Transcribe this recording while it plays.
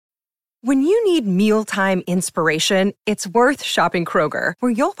When you need mealtime inspiration, it's worth shopping Kroger,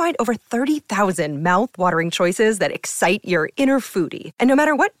 where you'll find over 30,000 mouth-watering choices that excite your inner foodie. And no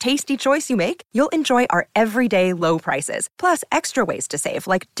matter what tasty choice you make, you'll enjoy our everyday low prices, plus extra ways to save,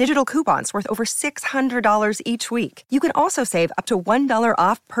 like digital coupons worth over $600 each week. You can also save up to $1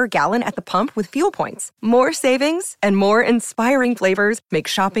 off per gallon at the pump with fuel points. More savings and more inspiring flavors make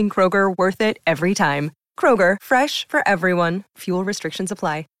shopping Kroger worth it every time. Kroger, fresh for everyone. Fuel restrictions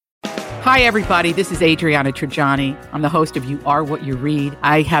apply. Hi, everybody. This is Adriana Trajani. I'm the host of You Are What You Read.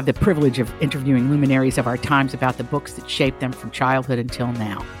 I have the privilege of interviewing luminaries of our times about the books that shaped them from childhood until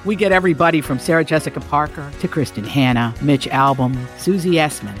now. We get everybody from Sarah Jessica Parker to Kristen Hanna, Mitch Albom, Susie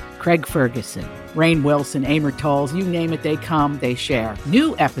Essman, Craig Ferguson, Rainn Wilson, Amor Tolls, you name it, they come, they share.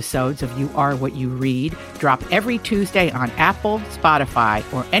 New episodes of You Are What You Read drop every Tuesday on Apple, Spotify,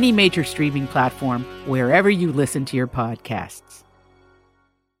 or any major streaming platform wherever you listen to your podcasts.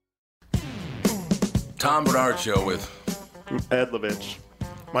 Tom Bernard Show with Ed Levitch,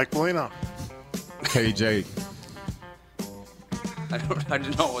 Mike Molina, KJ. I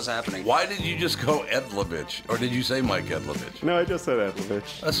didn't know what was happening. Why did you just go Ed Levitch? Or did you say Mike Ed Levitch? No, I just said Ed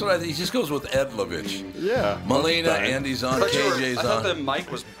Levitch. That's what he just goes with Ed Levitch. Yeah. Molina, Andy's on, KJ's on. I thought the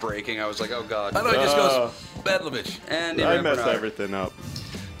mic was breaking. I was like, oh, God. I know, he just goes Ed Levitch. Andy I messed Bernard. everything up.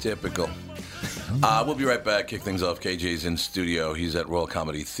 Typical. We'll be right back. Kick things off. KJ's in studio. He's at Royal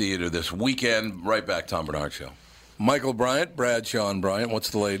Comedy Theater this weekend. Right back, Tom Bernard Show. Michael Bryant, Bradshaw and Bryant, what's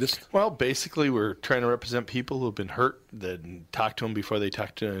the latest? Well, basically, we're trying to represent people who have been hurt, then talk to them before they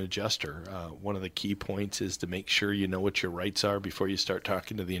talk to an adjuster. One of the key points is to make sure you know what your rights are before you start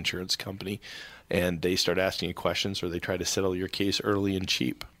talking to the insurance company, and they start asking you questions or they try to settle your case early and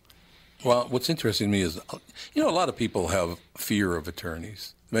cheap. Well, what's interesting to me is, a lot of people have fear of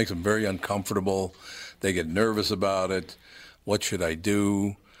attorneys. It makes them very uncomfortable. They get nervous about it. What should I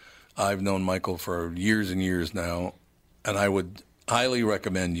do? I've known Michael for years and years now, and I would highly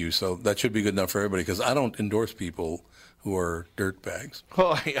recommend you. So that should be good enough for everybody, because I don't endorse people who are dirtbags.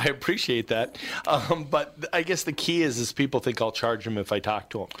 Well, I appreciate that. But I guess the key is people think I'll charge them if I talk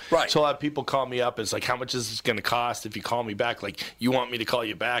to them. Right. So a lot of people call me up. It's like, how much is this going to cost if you call me back? Like, you want me to call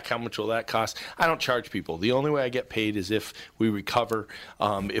you back? How much will that cost? I don't charge people. The only way I get paid is if we recover,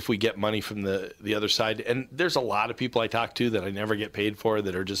 if we get money from the other side. And there's a lot of people I talk to that I never get paid for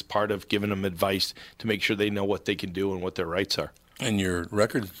that are just part of giving them advice to make sure they know what they can do and what their rights are. And your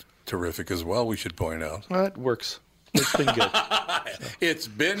record's terrific as well, we should point out. Well, it works. It's been good. It's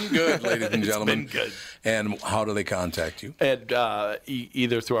been good, ladies and gentlemen. It's been good. And how do they contact you? And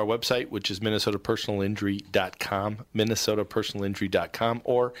either through our website, which is minnesotapersonalinjury.com, minnesotapersonalinjury.com,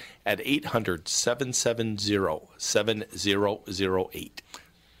 or at 800-770-7008.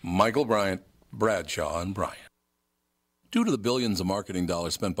 Michael Bryant, Bradshaw and Bryant. Due to the billions of marketing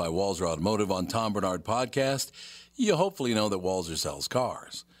dollars spent by Walser Automotive on Tom Bernard Podcast, you hopefully know that Walser sells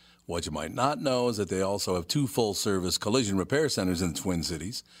cars. What you might not know is that they also have 2 full-service collision repair centers in the Twin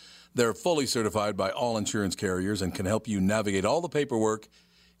Cities. They're fully certified by all insurance carriers and can help you navigate all the paperwork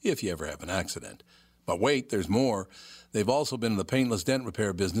if you ever have an accident. But wait, there's more. They've also been in the paintless dent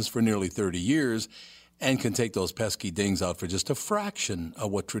repair business for nearly 30 years and can take those pesky dings out for just a fraction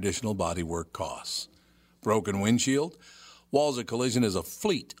of what traditional bodywork costs. Broken windshield? Walser Collision is a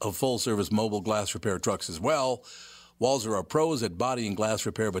fleet of full-service mobile glass repair trucks as well. Walser are pros at body and glass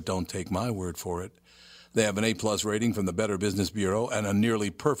repair, but don't take my word for it. They have an A-plus rating from the Better Business Bureau and a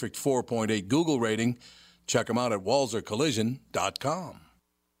nearly perfect 4.8 Google rating. Check them out at walsercollision.com.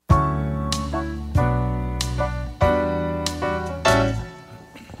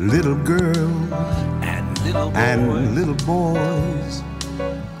 Little girl and little boys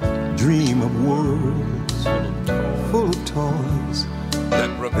dream of worlds full of toys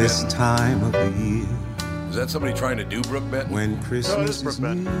this time of the year. Is that somebody trying to do Brooke Benton? When Christmas is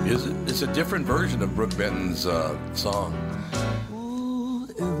near. Is it? It's a different version of Brooke Benton's song.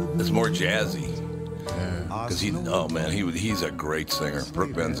 It's more jazzy. Because he's a great singer.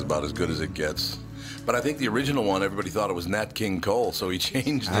 Brooke Benton's about as good as it gets. But I think the original one, everybody thought it was Nat King Cole, so he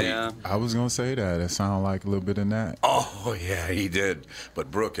changed it. Yeah. I was going to say that. It sounded like a little bit of Nat. Oh, yeah, he did. But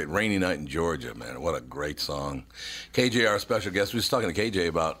Brooke, at Rainy Night in Georgia, man, what a great song. KJ, our special guest, we was talking to KJ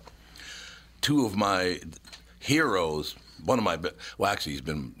about 2 of my heroes. One of my, he's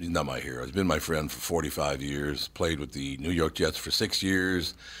not my hero. He's been my friend for 45 years. Played with the New York Jets for 6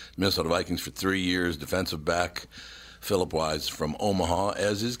 years, Minnesota Vikings for 3 years, defensive back, Philip Wise from Omaha,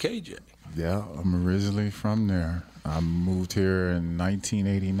 as is KJ. Yeah, I'm originally from there. I moved here in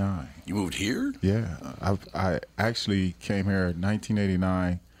 1989. You moved here? Yeah, I actually came here in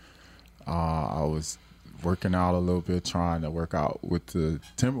 1989. I was working out a little bit, trying to work out with the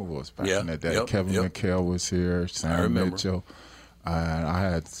Timberwolves back in that day. Kevin McHale was here, Sam Mitchell. And I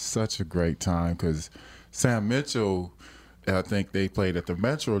had such a great time because Sam Mitchell, I think they played at the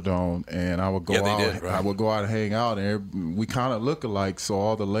Metrodome, and I would go out. I would go out and hang out, and we kind of look alike. So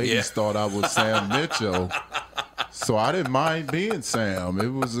all the ladies thought I was Sam Mitchell. So I didn't mind being Sam.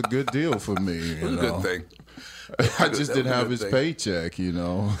 It was a good deal for me. It was a good thing. I just didn't have his paycheck,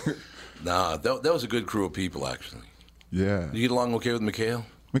 Nah, that was a good crew of people, actually. Yeah. You get along okay with McHale?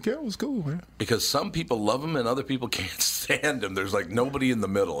 McHale was cool, man. Because some people love him and other people can't stand him. There's like nobody in the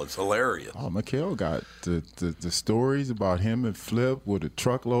middle. It's hilarious. Oh, McHale got the stories about him and Flip with a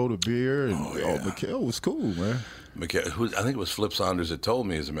truckload of beer. And, McHale was cool, man. McHale, I think it was Flip Saunders that told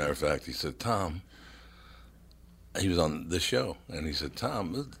me, as a matter of fact, he said, Tom, he was on this show, and he said,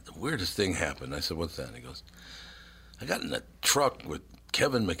 Tom, the weirdest thing happened. I said, what's that? And he goes, I got in a truck with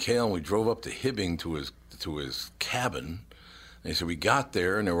Kevin McHale, and we drove up to Hibbing to his cabin. And he said, we got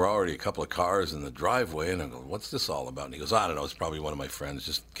there, and there were already a couple of cars in the driveway. And I go, what's this all about? And he goes, I don't know. It's probably one of my friends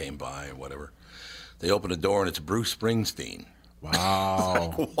just came by or whatever. They open the door, and it's Bruce Springsteen.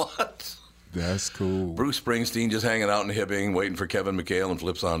 Wow. Like, what? That's cool. Bruce Springsteen just hanging out in Hibbing, waiting for Kevin McHale and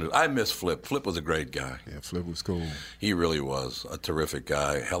Flip Saunders. I miss Flip. Flip was a great guy. Yeah, Flip was cool. He really was a terrific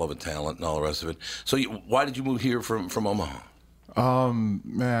guy, hell of a talent and all the rest of it. So why did you move here from Omaha?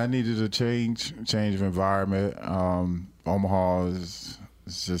 Man, I needed a change of environment. Omaha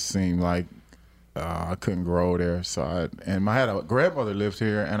just seemed like I couldn't grow there. So I had a grandmother lived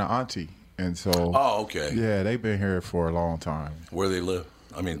here and an auntie, and so okay, yeah, they've been here for a long time. Where they live?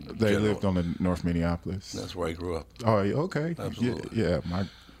 I mean, they lived on the North Minneapolis. That's where I grew up. Oh, okay, absolutely. Yeah, my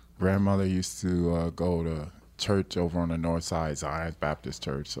grandmother used to go to church over on the north side, Zion Baptist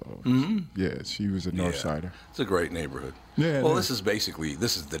Church. So yeah, she was a North Sider. It's a great neighborhood. Yeah. Well, this is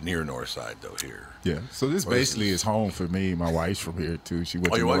the near North Side though here. Yeah. So this basically is home for me. My wife's from here too. She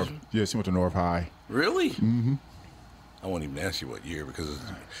went to North. Yeah, she went to North High. Really? Mm-hmm. I won't even ask you what year because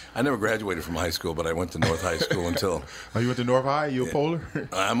I never graduated from high school, but I went to North High School until. Oh, you went to North High? You a Polar?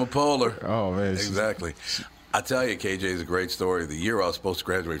 I'm a Polar. Oh man. Exactly. I tell you, KJ is a great story. The year I was supposed to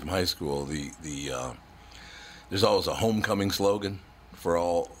graduate from high school, there's always a homecoming slogan for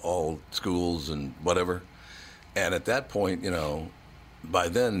all schools and whatever. And at that point, by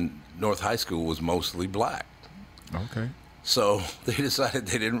then, North High School was mostly black. Okay. So they decided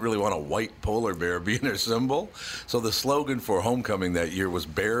they didn't really want a white polar bear being their symbol. So the slogan for homecoming that year was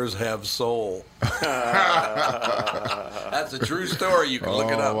 "Bears Have Soul." That's a true story. You can look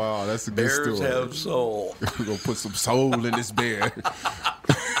it up. Oh, wow. That's a good story. Bears have soul. We're going to put some soul in this bear.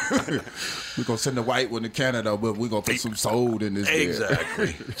 We're going to send the white one to Canada, but we're going to put some soul in this bear.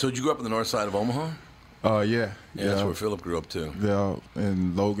 Exactly. So did you grow up on the north side of Omaha? Yeah. That's where Philip grew up, too. Yeah,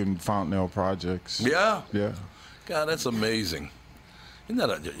 in Logan Fontenelle Projects. Yeah? Yeah. God, that's amazing. Isn't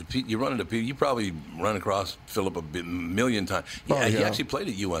that you run into people, you probably run across Philip a million times. Yeah, he actually played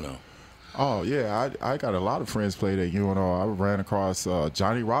at UNO. Oh, yeah. I got a lot of friends played at UNO. I ran across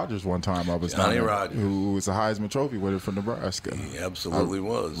Johnny Rogers one time. Johnny Rogers. Who was a Heisman Trophy winner from Nebraska. He absolutely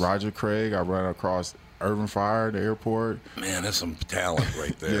was. Roger Craig. I ran across Irvin Fire at the airport. Man, that's some talent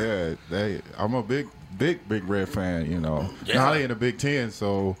right there. Yeah. I'm a big Red fan, Yeah. Now they in the Big Ten,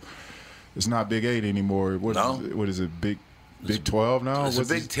 so it's not Big 8 anymore. What is it, Big 12 now? It's a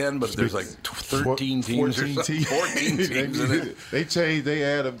Big 10, but there's like 13 teams or something. 14 teams in it. They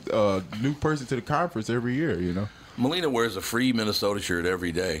add a new person to the conference every year, Melina wears a free Minnesota shirt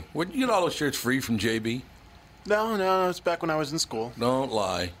every day. You get all those shirts free from JB? No, it's back when I was in school. Don't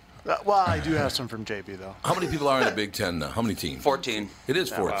lie. Well, I do have some from JB, though. How many people are in the Big Ten now? How many teams? 14. It is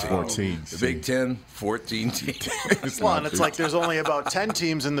 14. 14. The Big Ten, 14 teams. Well, and it's like there's only about 10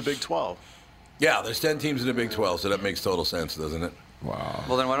 teams in the Big 12. Yeah, there's 10 teams in the Big 12, so that makes total sense, doesn't it? Wow.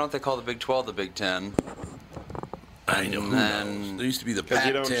 Well, then why don't they call the Big 12 the Big 10? I know. Who knows? There used to be the Pac-10.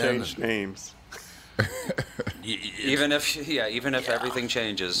 You don't change names. Even if everything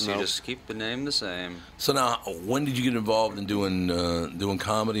changes, you just keep the name the same. So now, when did you get involved in doing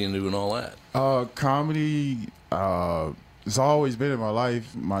comedy and doing all that? Comedy, it's always been in my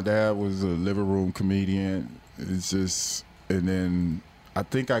life. My dad was a living room comedian. It's just, and then I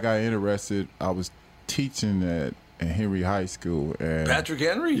think I got interested. I was teaching at Henry High School. And Patrick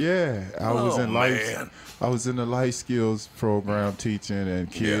Henry? Yeah, I was in the life skills program teaching,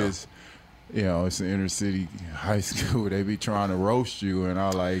 and kids. It's an inner city high school. They be trying to roast you, and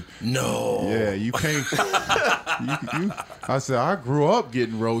I like, no. Yeah, you can't. I said, I grew up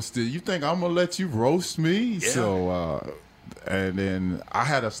getting roasted. You think I'm gonna let you roast me? Yeah. So, and then I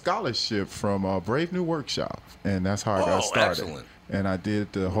had a scholarship from Brave New Workshop, and that's how I got started. Excellent. And I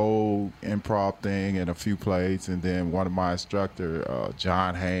did the whole improv thing and a few plays. And then one of my instructor,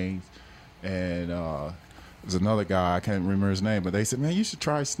 John Haynes, and there's another guy, I can't remember his name, but they said, man, you should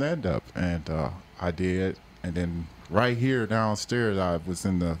try stand-up. And I did. And then right here downstairs, I was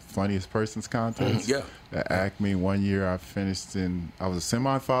in the Funniest Persons contest. Yeah. At Acme 1 year. I was a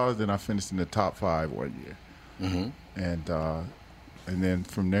semifinalist, then I finished in the top 5 1 year. Mm-hmm. And then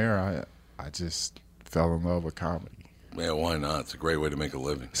from there, I just fell in love with comedy. Yeah, why not? It's a great way to make a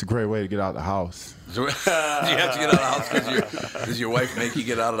living. It's a great way to get out of the house. Do you have to get out of the house? Does your wife make you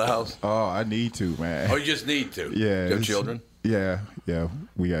get out of the house? Oh, I need to, man. Oh, you just need to? Yeah. You have children? Yeah,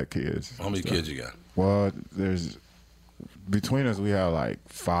 we got kids. How many kids you got? Well, between us, we have like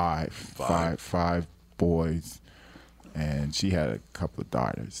five boys, and she had a couple of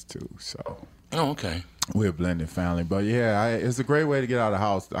daughters too. So. Oh, okay. We're a blended family, but yeah, it's a great way to get out of the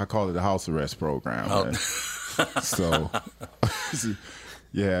house. I call it the house arrest program. Oh. So,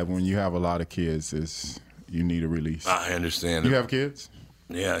 yeah, when you have a lot of kids, you need a release. I understand. You have kids?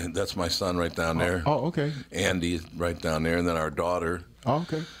 Yeah, that's my son right down there. Oh, okay. Andy is right down there, and then our daughter. Oh,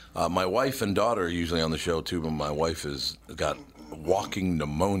 okay. My wife and daughter are usually on the show too, but my wife has got walking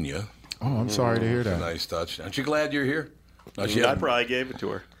pneumonia. Oh, I'm sorry to hear that. Nice touch. Aren't you glad you're here? I probably gave it to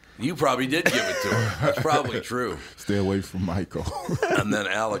her. You probably did give it to her. That's probably true. Stay away from Michael. And then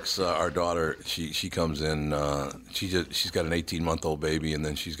Alex, our daughter, she comes in. She's got an 18-month-old baby, and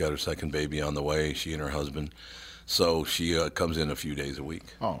then she's got her second baby on the way. She and her husband. So she comes in a few days a week.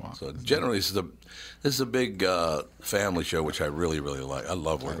 Oh, wow. So generally, this is a big family show, which I really, really like. I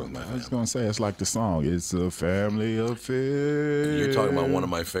love working with my family. I was going to say, it's like the song, it's a family affair. You're talking about one of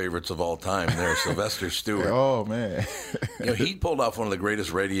my favorites of all time there, Sylvester Stewart. Oh, man. He pulled off one of the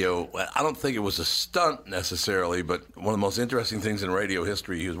greatest radio, I don't think it was a stunt necessarily, but one of the most interesting things in radio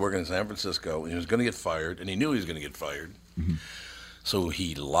history. He was working in San Francisco, and he was going to get fired, and he knew he was going to get fired. Mm-hmm. So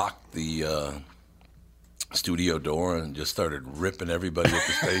he locked the studio door and just started ripping everybody at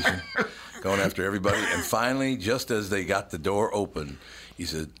the station, going after everybody. And finally, just as they got the door open, he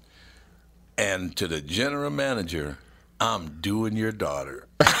said, and to the general manager, I'm doing your daughter.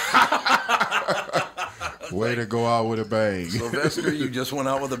 Way to go out with a bang. Sylvester, you just went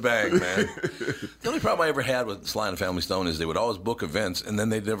out with a bang, man. The only problem I ever had with Sly and Family Stone is they would always book events, and then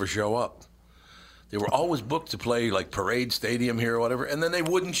they'd never show up. They were always booked to play like Parade Stadium here or whatever, and then they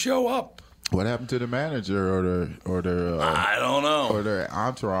wouldn't show up. What happened to the manager or their I don't know. Or their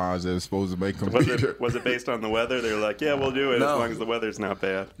entourage that was supposed to make them? Was it based on the weather? They were like, yeah, we'll do it as long as the weather's not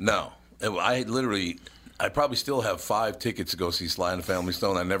bad. No. I probably still have 5 tickets to go see Sly and the Family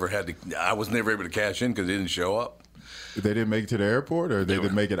Stone. I was never able to cash in because they didn't show up. They didn't make it to the airport, or they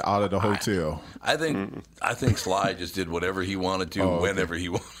didn't make it out of the hotel? I think Sly just did whatever he wanted to, whenever he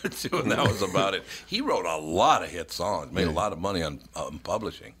wanted to, and that was about it. He wrote a lot of hit songs, made a lot of money on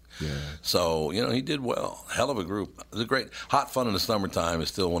publishing. Yeah. So, he did well. Hell of a group. It was a great. Hot Fun in the Summertime is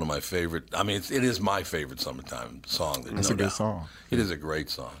still one of my favorite. I mean, it is my favorite summertime song. It's a good song. It is a great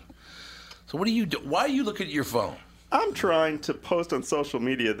song. So what do you do? Why are you looking at your phone? I'm trying to post on social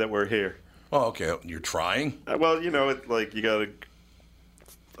media that we're here. Oh, okay. You're trying? Well, it's like you got to.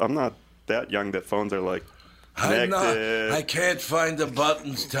 I'm not that young that phones are like connected. I can't find the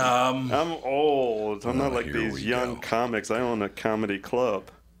buttons, Tom. I'm old. I'm not like these young comics. I own a comedy club.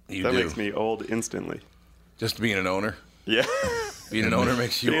 That makes me old instantly. Just being an owner? Yeah. Being an owner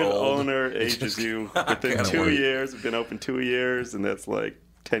makes you old. Being an owner ages you within 2 years. We've been open 2 years, and that's like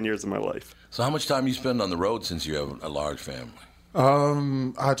 10 years of my life. So how much time you spend on the road since you have a large family?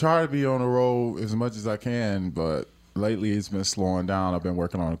 I try to be on the road as much as I can, but lately it's been slowing down. I've been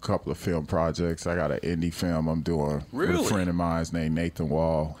working on a couple of film projects. I got an indie film I'm doing with a friend of mine named Nathan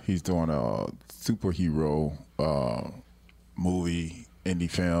Wall. He's doing a superhero movie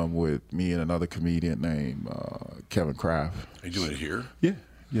indie film with me and another comedian named Kevin Kraft. Are you doing it here?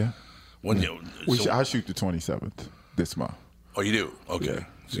 Yeah. When I shoot the 27th this month. Oh, you do? Okay.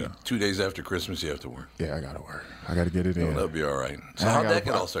 Yeah. So 2 days after Christmas, you have to work. Yeah, I got to work. I got to get it in. That'll be all right. So how'd that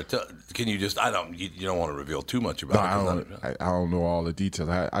get all started? Can you just? You don't want to reveal too much about it. I don't know all the details.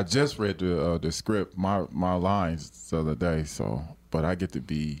 I just read the script, my lines the other day. So, but I get to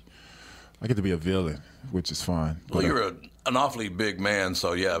be a villain, which is fun. Well, you're an awfully big man,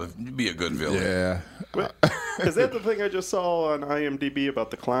 so yeah, you'd be a good villain. Yeah. Is that the thing I just saw on IMDb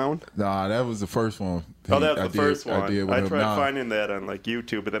about the clown? Nah, that was the first one. Oh, that was the first one. I tried finding that on like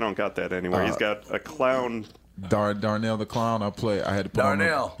YouTube, but they don't got that anywhere. He's got a clown. Darnell the clown. I had to put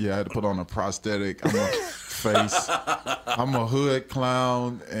Darnell. I had to put on a prosthetic. I'm a hood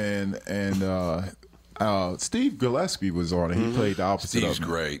clown, and Steve Gillespie was on it. He played the opposite. Steve's of him.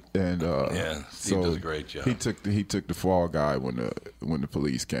 Great, and Steve does a great job. He took the fall guy when the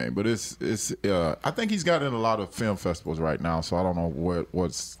police came. But it's I think he's got in a lot of film festivals right now. So I don't know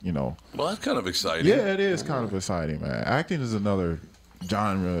what's Well, that's kind of exciting. Yeah, it is kind of exciting, man. Acting is another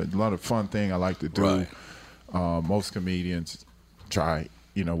genre, a lot of fun thing I like to do. Right. Most comedians try.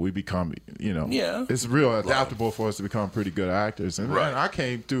 We become, Yeah. it's real adaptable for us to become pretty good actors. And Right. then I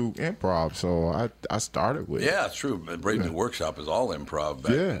came through improv, so I started with it. Yeah, it's true. Brave New Workshop is all improv.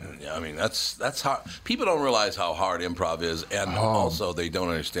 I mean, that's how people don't realize how hard improv is, and also they don't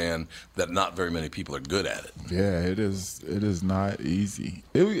understand that not very many people are good at it. Yeah, it is. It is not easy.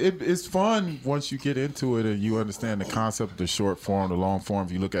 It's fun once you get into it and you understand the concept of the short form, the long form.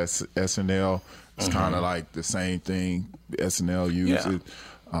 If you look at SNL, it's kind of like the same thing SNL uses.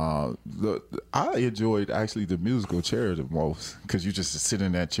 I enjoyed actually the musical chair the most because you just sit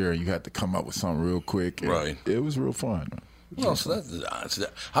in that chair and you had to come up with something real quick. Right. It was real fun. Well, so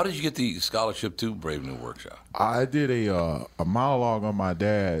how did you get the scholarship to Brave New Workshop? I did a monologue on my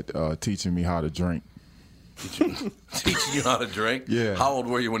dad teaching me how to drink. Teaching you how to drink? Yeah. How old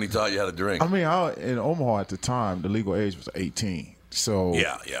were you when he taught you how to drink? I mean, in Omaha at the time, the legal age was 18. So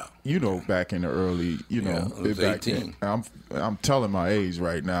yeah. Back in the early, it was back 18. Then, I'm telling my age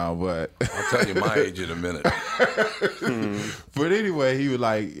right now, but I'll tell you my age in a minute. But anyway, he was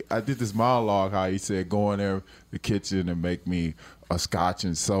like, I did this monologue how he said, go in there, the kitchen, and make me a scotch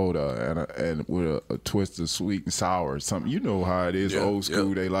and soda and with a twist of sweet and sour or something. You know how it is, old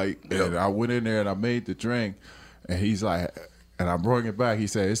school. They like, and I went in there and I made the drink, and he's like, and I brought it back. He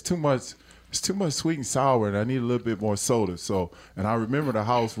said, it's too much sweet and sour, and I need a little bit more soda. So, and I remember the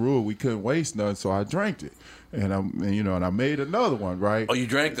house rule, we couldn't waste none, so I drank it. And I made another one, right? Oh, you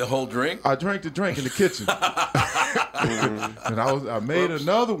drank the whole drink? I drank the drink in the kitchen. And I made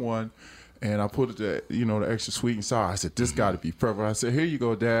another one, and I put the extra sweet and sour. I said, this got to be perfect. I said, here you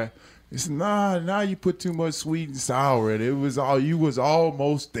go, Dad. He said, nah, now you put too much sweet and sour, and you was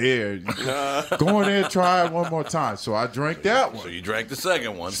almost there. Go in there and try it one more time. So I drank that one. So you drank the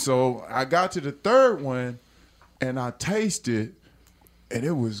second one. So I got to the third one, and I tasted, and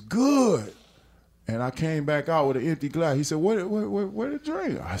it was good. And I came back out with an empty glass. He said, where the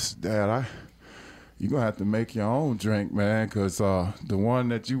drink? I said, Dad, you're going to have to make your own drink, man, because the one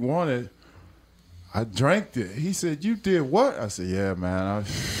that you wanted, I drank it. He said, you did what? I said, yeah, man.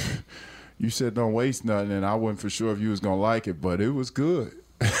 You said don't waste nothing, and I wasn't for sure if you was going to like it, but it was good.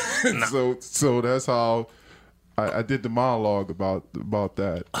 So that's how I did the monologue about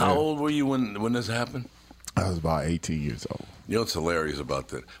that. How old were you when this happened? I was about 18 years old. You know what's hilarious about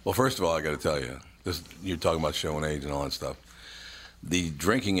that? Well, first of all, I got to tell you, you're talking about showing age and all that stuff. The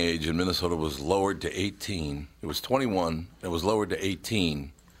drinking age in Minnesota was lowered to 18. It was 21. It was lowered to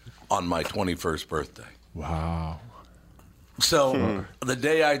 18 on my 21st birthday. Wow. So the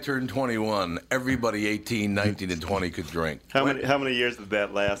day I turned 21, everybody 18, 19, and 20 could drink. How many years did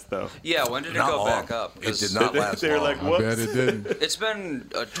that last, though? Yeah, when did it go back up? It did not last long. Like, I bet it didn't. It's been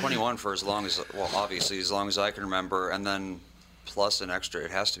 21 for as long as, obviously as long as I can remember, and then plus an extra,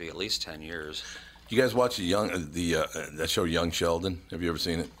 it has to be at least 10 years. You guys watch that show Young Sheldon? Have you ever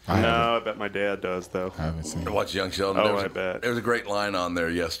seen it? No, I bet my dad does, though. I haven't seen it. Watch Young Sheldon? Oh, I bet. There was a great line on there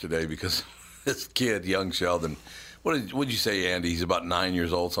yesterday because this kid, Young Sheldon, what did you say, Andy? He's about 9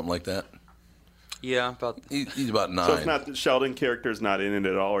 years old, something like that? Yeah, about. He's about 9. So it's not the Sheldon character's not in it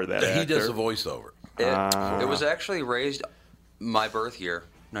at all, or that actor? He does the voiceover. It was actually raised my birth year,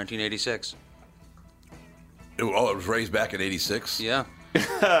 1986. It was raised back in 86? Yeah.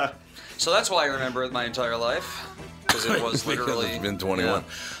 So that's why I remember it my entire life, because it was literally. Because it's been 21. Yeah.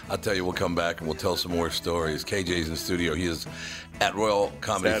 I'll tell you, we'll come back and we'll tell some more stories. KJ's in the studio. He is at Royal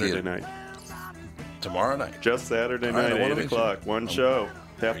Comedy Theater. Saturday night. Tomorrow night. Just Saturday night, 8 o'clock. One show.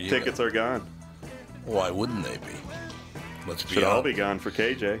 Half the tickets are gone. Why wouldn't they be? Let's be Should all honest. be gone for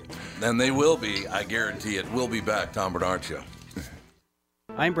KJ. And they will be. I guarantee it. We'll be back. Tom Bernard Show.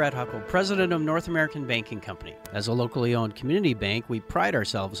 I'm Brad Huckle, president of North American Banking Company. As a locally owned community bank, we pride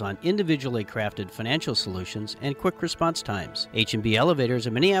ourselves on individually crafted financial solutions and quick response times. H&B Elevators,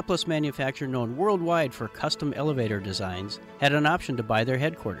 a Minneapolis manufacturer known worldwide for custom elevator designs, had an option to buy their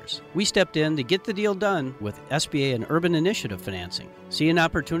headquarters. We stepped in to get the deal done with SBA and Urban Initiative financing. See an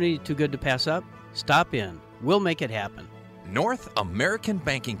opportunity too good to pass up? Stop in. We'll make it happen. North American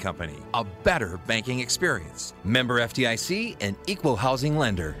Banking Company, a better banking experience. Member FDIC and equal housing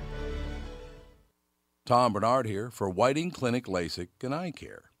lender. Tom Bernard here for Whiting Clinic LASIK and Eye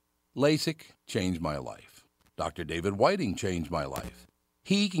Care. LASIK changed my life. Dr. David Whiting changed my life.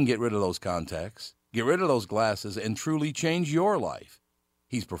 He can get rid of those contacts, get rid of those glasses, and truly change your life.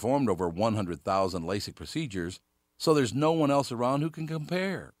 He's performed over 100,000 LASIK procedures, so there's no one else around who can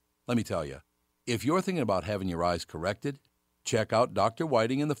compare. Let me tell you, if you're thinking about having your eyes corrected, check out Dr.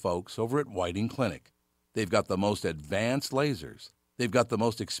 Whiting and the folks over at Whiting Clinic. They've got the most advanced lasers, they've got the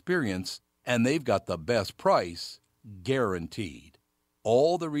most experience, and they've got the best price, guaranteed.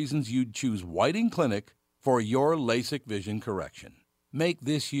 All the reasons you'd choose Whiting Clinic for your LASIK vision correction. Make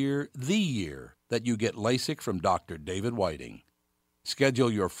this year the year that you get LASIK from Dr. David Whiting. Schedule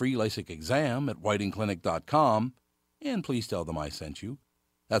your free LASIK exam at whitingclinic.com, and please tell them I sent you.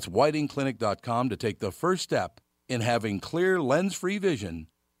 That's whitingclinic.com to take the first step in having clear lens-free vision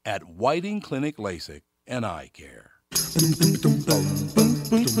at Whiting Clinic LASIK and Eye Care.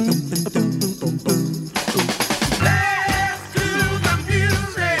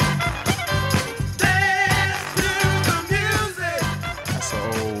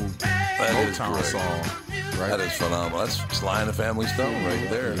 Town song, right? That is phenomenal. That's Sly and the Family Stone right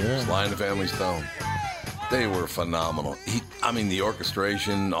there. Yeah. Sly and the Family Stone. They were phenomenal. The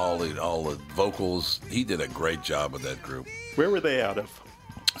orchestration, all the vocals. He did a great job with that group. Where were they out of?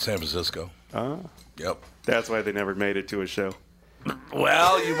 San Francisco. Yep. That's why they never made it to a show.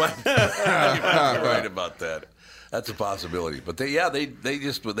 Well, you might be right about that. That's a possibility. But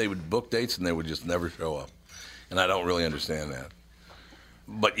they would book dates and they would just never show up, and I don't really understand that.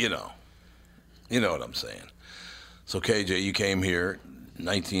 But you know what I'm saying. So KJ, you came here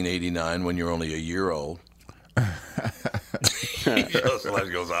 1989 when you were only a year old. He just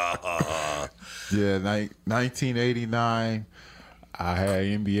goes, Yeah, 1989. I had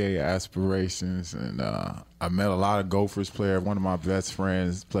NBA aspirations, and I met a lot of Gophers players. One of my best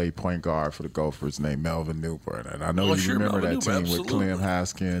friends played point guard for the Gophers named Melvin Newbert. And I know you remember that team with Clem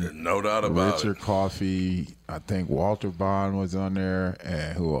Haskin. No doubt about Richard Coffey. I think Walter Bond was on there.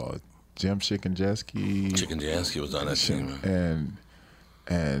 And who else? Jim Chikinjeski. Chikinjeski was on that team.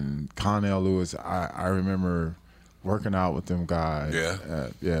 And Connell Lewis. I remember working out with them guys.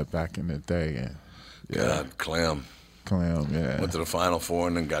 Yeah. Back in the day. And God, Clem, yeah. Went to the Final Four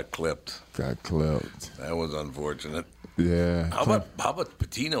and then got clipped. That was unfortunate. Yeah. How about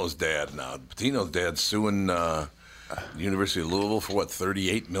Patino's dad now? Patino's dad's suing the University of Louisville for what,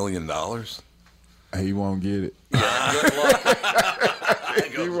 $38 million? He won't get it. Yeah, good luck.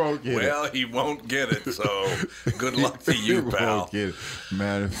 He won't get it. Well, he won't get it, so good luck to you, pal. Won't get it.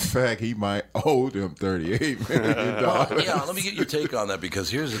 Matter of fact, he might owe them $38 million. Yeah, let me get your take on that, because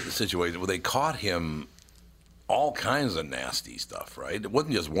here's the situation. Well, they caught him all kinds of nasty stuff, right? It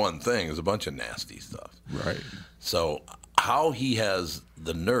wasn't just one thing. It was a bunch of nasty stuff. Right. So how he has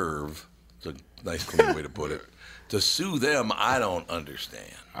the nerve, it's a nice, clean way to put it, to sue them, I don't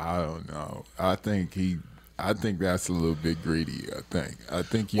understand. I don't know. I think that's a little bit greedy. I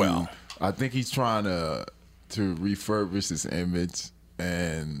think he's trying to refurbish his image,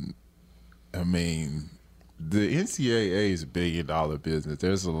 and I mean, the NCAA is a $1 billion business.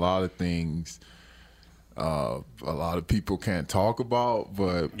 There's a lot of things a lot of people can't talk about,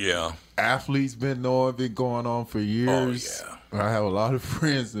 but athletes been going on for years. Oh, yeah. I have a lot of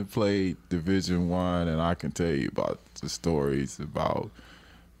friends that played Division I, and I can tell you about the stories about,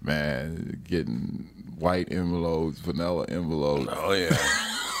 man, getting white envelopes, vanilla envelopes. Oh, yeah.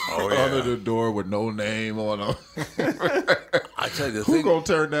 Under the door with no name on them. I tell you, who's going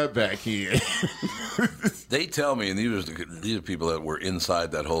to turn that back in? They tell me, and these are people that were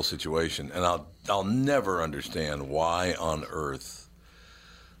inside that whole situation, and I'll never understand why on earth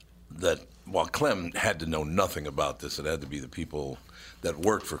that, while Clem had to know nothing about this, it had to be the people that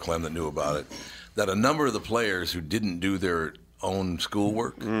worked for Clem that knew about it, that a number of the players who didn't do their own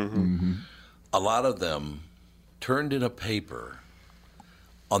schoolwork, a lot of them turned in a paper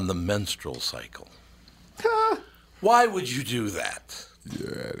on the menstrual cycle. Why would you do that?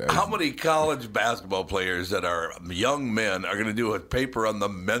 Yeah, how many college basketball players that are young men are going to do a paper on the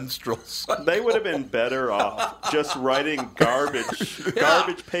menstrual cycle? They would have been better off just writing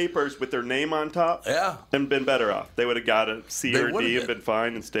garbage papers with their name on top. Yeah, and been better off. They would have got a C or D and been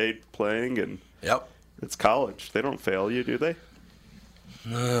fine and stayed playing. And it's college. They don't fail you, do they?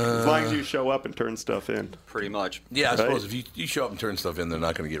 As long as you show up and turn stuff in. Pretty much. Yeah, I suppose if you show up and turn stuff in, they're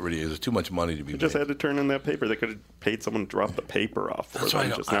not going to get rid of you. There's too much money to be made. Just had to turn in that paper. They could have paid someone to drop the paper off for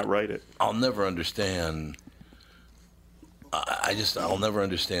them, just not write it. I'll never understand. I'll never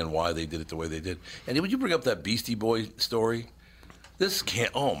understand why they did it the way they did. And would you bring up that Beastie Boy story? This can't.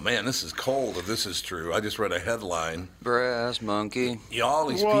 Oh man, this is cold. If this is true, I just read a headline. Brass monkey. Yeah, all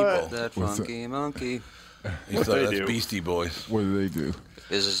these people. That funky monkey. That's Beastie Boys. What do they do?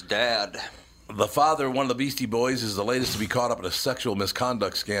 Is his dad. The father of one of the Beastie Boys is the latest to be caught up in a sexual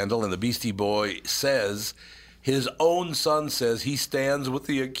misconduct scandal, and the Beastie Boy says His own son says he stands with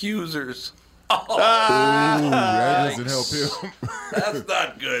the accusers. That doesn't help him. That's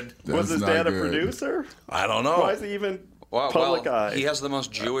not good. Was his dad a producer? I don't know. Why is he even public eye? He has the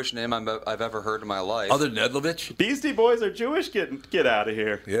most Jewish name I've ever heard in my life. Other than Edlovich? Beastie Boys are Jewish? Get out of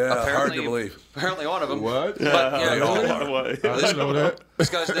here. Yeah, apparently, hard to believe. Apparently one of them. What? But, yeah, they all are. I didn't know that. This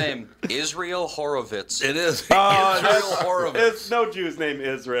guy's name, Israel Horovitz. It is. Israel Horovitz. It's no Jew's name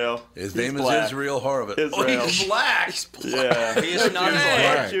Israel. His name is Israel Horovitz. Israel. Oh, he's black. Yeah. He is not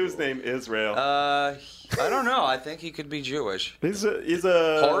black. Jew's name Israel. I don't know. I think he could be Jewish. He's a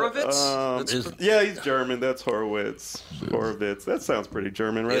Horovitz? Yeah, he's German. That's Horowitz. Horovitz. That sounds pretty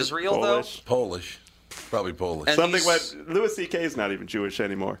German, right? Israel, Polish. Polish. Probably Polish. And Something went. Louis C.K. is not even Jewish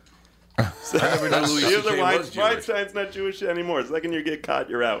anymore. I never knew Louis C.K. was Jewish. Weinstein's not Jewish anymore. The second you get caught,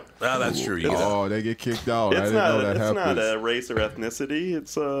 you're out. Ah, that's true. They get kicked out. It's It's not a race or ethnicity.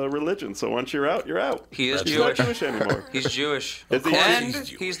 It's a religion. So once you're out, you're out. He is He's Jewish. not Jewish anymore. He's Jewish. Is he? And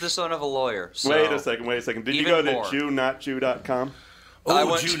he's the son of a lawyer. So Wait a second. Did you go to JewNotJew.com?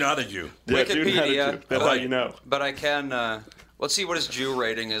 Oh, Jew, not a Jew. Yeah, Jew, not a Jew. That's how you know. But I can. Let's see what his Jew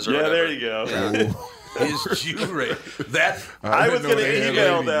rating is. Or yeah, whatever. There you go. Yeah. His Jew rate. That I was going to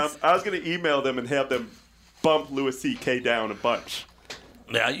email them. I was going to email them and have them bump Louis C.K. down a bunch.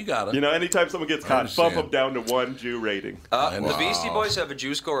 Yeah, you got it. You know, anytime someone gets caught, bump them down to 1 Jew rating. The Beastie Boys have a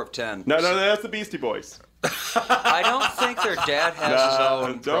Jew score of 10. No, that's the Beastie Boys. I don't think their dad has his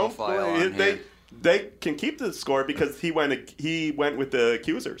own profile on here. They can keep the score because he went with the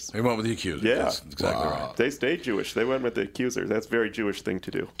accusers. He went with the accusers. Yeah. That's exactly right. They stayed Jewish. They went with the accusers. That's a very Jewish thing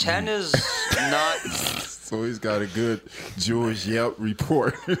to do. 10 is not... So he's got a good Jewish Yelp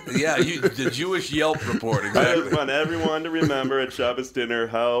report. Yeah, the Jewish Yelp report, exactly. I just want everyone to remember at Shabbos dinner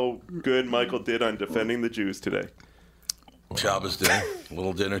how good Michael did on defending the Jews today. Shabbos dinner, a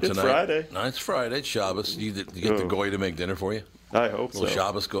little dinner tonight. It's Friday. No, it's Friday. It's Shabbos. You get the goy to make dinner for you? I hope so. A little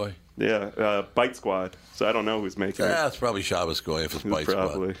Shabbos goy? Yeah, Bite Squad. So I don't know who's making it. Yeah, it's probably Shabbos goy if it's Bite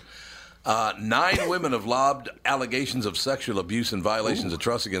probably. Squad. 9 women have lobbed allegations of sexual abuse and violations of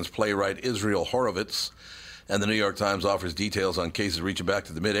trust against playwright Israel Horovitz. And the New York Times offers details on cases reaching back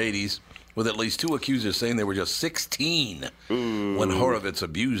to the mid-'80s, with at least 2 accusers saying they were just 16 when Horovitz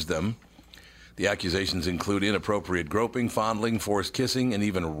abused them. The accusations include inappropriate groping, fondling, forced kissing, and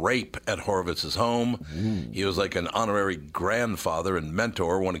even rape at Horowitz's home. He was like an honorary grandfather and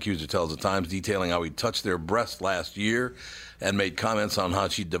mentor, one accuser tells the Times, detailing how he touched their breast last year and made comments on how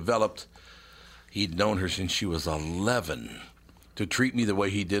she developed. He'd known her since she was 11. To treat me the way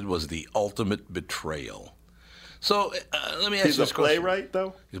he did was the ultimate betrayal. So let me ask you this question. He's a playwright,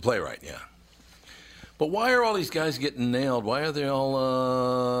 though? He's a playwright, yeah. But why are all these guys getting nailed? Why are they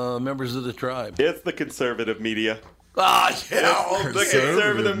all members of the tribe? It's the conservative media. Ah, yeah. The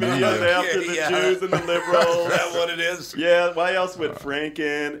conservative media after the Jews and the liberals. Is that what it is? Yeah, why else would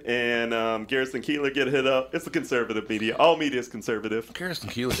Franken and Garrison Keillor get hit up? It's the conservative media. All media is conservative. Garrison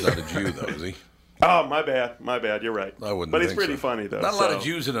Keillor's not a Jew, though, is he? Oh, my bad. You're right. I wouldn't. But he's think pretty so. funny, though. Not a lot of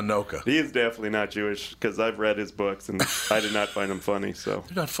Jews in Anoka. He is definitely not Jewish because I've read his books and I did not find him funny. So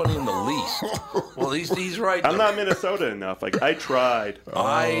they're not funny in the least. Well, he's right. I'm not Minnesota enough. Like I tried.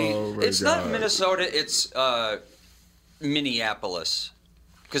 It's not Minnesota. It's Minneapolis.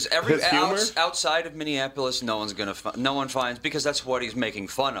 Because outside of Minneapolis, no one finds, because that's what he's making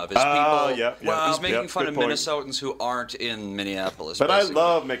fun of. Is people? He's making fun of Minnesotans who aren't in Minneapolis. But basically. I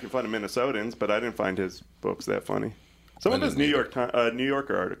love making fun of Minnesotans. But I didn't find his books that funny. Some of his New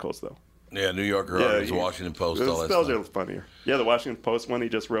Yorker articles, though. Yeah, New Yorker articles, Washington Post, all that stuff. stuff. Are funnier. Yeah, the Washington Post one he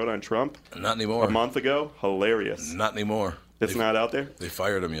just wrote on Trump. Not anymore. A month ago, hilarious. Not anymore. It's not out there. They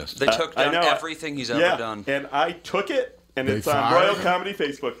fired him yesterday. They took down everything he's ever done. And I took it. And it's on Royal Comedy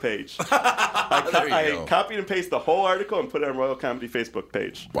Facebook page. I copied and pasted the whole article and put it on Royal Comedy Facebook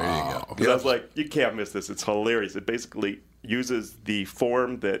page. Wow. There you go. Because I was like, you can't miss this. It's hilarious. It basically uses the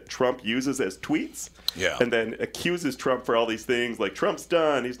form that Trump uses as tweets. Yeah. And then accuses Trump for all these things. Like, Trump's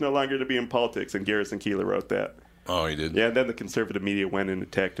done. He's no longer to be in politics. And Garrison Keillor wrote that. Oh, he did? Yeah, and then the conservative media went and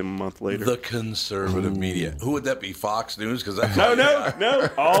attacked him a month later. The conservative media. Who would that be? Fox News? Because that's No.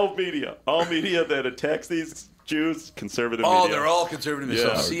 All media. All media that attacks these Jews, conservative media. Oh, they're all conservative media.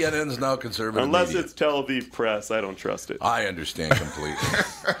 Yeah. So CNN's now conservative Unless media. it's Tel Aviv Press, I don't trust it. I understand completely.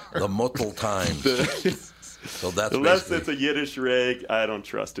 The Muttal Times. So that's Unless it's a Yiddish rag, I don't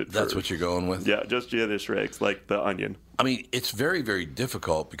trust it. That's what you're going with? Yeah, just Yiddish rags, like the Onion. I mean, it's very, very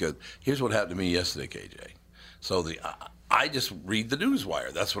difficult because here's what happened to me yesterday, KJ. So I just read the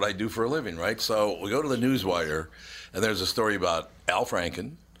Newswire. That's what I do for a living, right? So we go to the Newswire, and there's a story about Al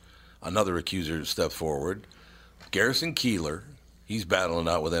Franken, another accuser stepped forward, Garrison Keillor, he's battling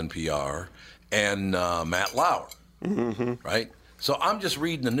out with NPR, and Matt Lauer, right? So I'm just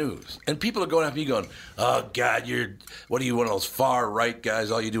reading the news, and people are going after me going, "Oh God, what are you, one of those far right guys?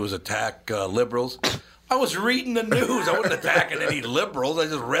 All you do is attack liberals." I was reading the news. I wasn't attacking any liberals. I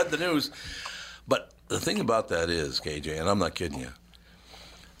just read the news. But the thing about that is, KJ, and I'm not kidding you,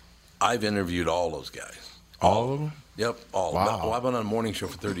 I've interviewed all those guys. All of them? Yep, all of them. Well, I've been on a morning show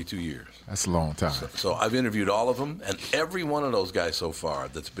for 32 years. That's a long time. So I've interviewed all of them, and every one of those guys so far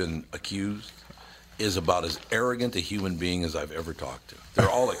that's been accused is about as arrogant a human being as I've ever talked to. They're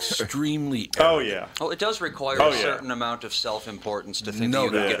all extremely arrogant. Oh, yeah. Well, it does require a certain amount of self-importance to think that you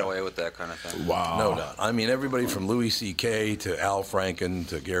can get away with that kind of thing. Wow. No doubt. I mean, everybody from Louis C.K. to Al Franken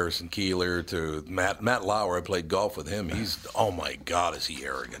to Garrison Keillor to Matt Lauer. I played golf with him. He's, oh, my God, is he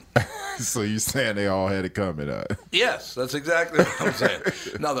arrogant. So you're saying they all had it coming up? Yes, that's exactly what I'm saying.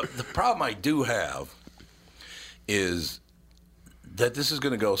 Now, the problem I do have is that this is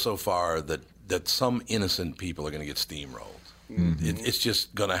going to go so far that some innocent people are going to get steamrolled. It's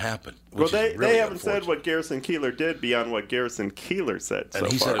just going to happen. Well, they haven't said what Garrison Keillor did beyond what Garrison Keillor said so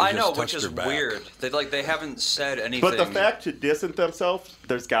far. I know, which is weird. They haven't said anything. But the fact to distance themselves,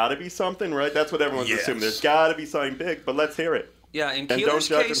 there's got to be something, right? That's what everyone's assuming. There's got to be something big, but let's hear it. Yeah, in Keillor's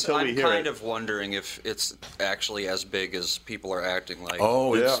case, I'm kind of wondering if it's actually as big as people are acting like.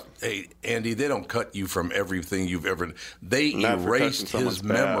 Oh, hey, Andy, they don't cut you from everything you've ever. They erased his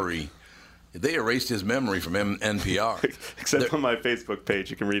memory. They erased his memory from NPR. Except on my Facebook page,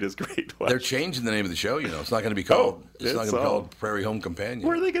 you can read his great watch. They're changing the name of the show. It's not going to be called. It's not going to be called Prairie Home Companion.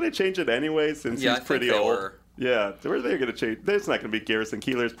 Were they going to change it anyway? Since he's pretty old. Were. Yeah, were they going to change? There's not going to be Garrison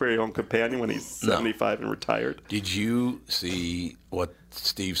Keillor's Prairie Home Companion when he's 75 and retired. Did you see what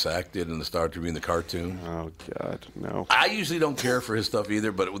Steve Sack did in the Star Tribune, the cartoon? Oh God, no. I usually don't care for his stuff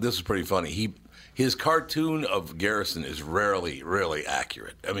either, but this is pretty funny. His cartoon of Garrison is rarely really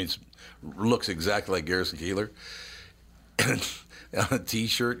accurate. I mean, it looks exactly like Garrison Keillor. And on a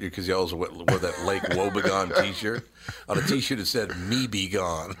T-shirt, because he always wore that Lake Wobegon T-shirt. On a T-shirt it said, "Me be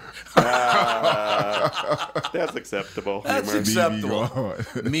gone." That's acceptable. That's acceptable.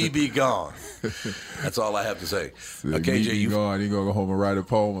 Me be gone. That's all I have to say. KJ, me be gone. You're going to go home and write a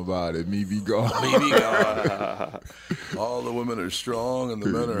poem about it. Me be gone. Me be gone. All the women are strong and the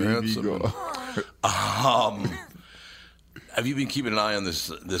men are handsome. Have you been keeping an eye on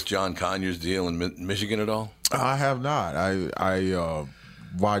this John Conyers deal in Michigan at all? I have not. I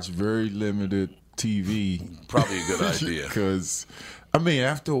watch very limited TV. Probably a good idea. Because, I mean,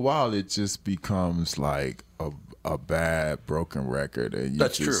 after a while, it just becomes like a bad broken record. And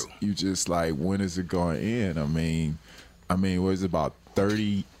That's true. You just like, when is it going to end? I mean, was it about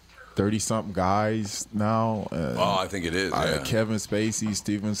 30-something guys now? I think it is. Yeah. Kevin Spacey,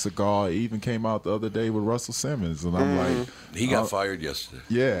 Steven Seagal even came out the other day with Russell Simmons, and I'm like, he got fired yesterday.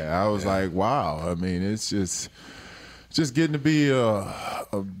 Yeah, I was like, wow. I mean, it's just getting to be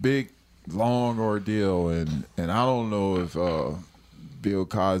a big, long ordeal, and I don't know if Bill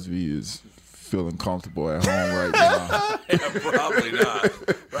Cosby is feeling comfortable at home right now. Yeah,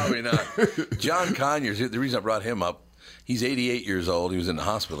 probably not. John Conyers. The reason I brought him up. He's 88 years old. He was in the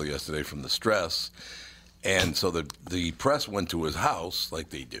hospital yesterday from the stress. And so the press went to his house, like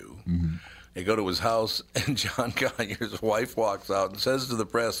they do. Mm-hmm. They go to his house, and John Conyers' wife walks out and says to the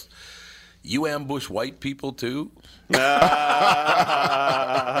press, "You ambush white people, too?"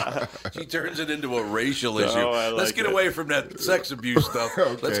 She turns it into a racial issue. Let's get away from that sex abuse stuff.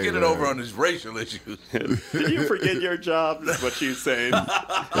 Okay, let's get it over on his racial issues. Did you forget your job? Is what she's saying.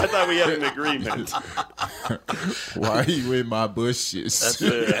 I thought we had an agreement. Why are you in my bushes?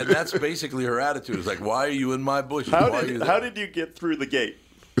 And that's basically her attitude. It's like, why are you in my bushes? How did you get through the gate?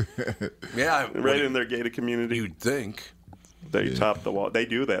 Right in their gated community. You'd think. They top the wall. They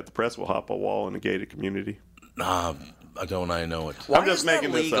do that. The press will hop a wall in a gated community. I know it. I'm just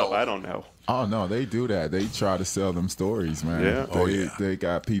making this up. I don't know. Oh, no, they do that. They try to sell them stories, man. Yeah. They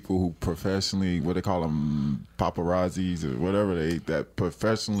got people who professionally, what they call them, paparazzis or whatever, that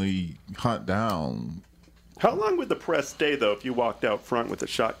professionally hunt down. How long would the press stay, though, if you walked out front with a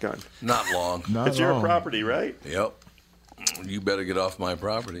shotgun? Not long. It's your property, right? Yep. You better get off my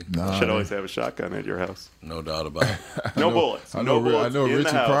property. You should always have a shotgun at your house. No doubt about it. No bullets. I know in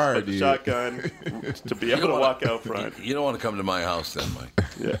Richard Pryor did. Shotgun to be able to walk out front. You don't want to come to my house then, Mike.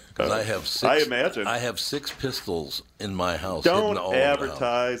 Yeah. Because I have 6. I imagine. I have 6 pistols in my house. Don't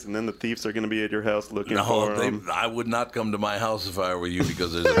advertise, and then the thieves are going to be at your house looking for them. I would not come to my house if I were you,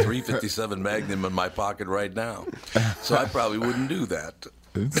 because there's a .357 Magnum in my pocket right now. So I probably wouldn't do that.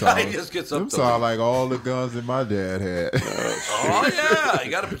 I just get them sound like all the guns that my dad had. Oh yeah, you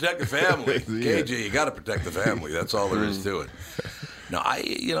got to protect the family, KJ. You got to protect the family. That's all there is to it. No,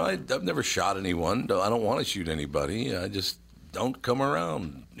 I've never shot anyone. I don't want to shoot anybody. I just don't come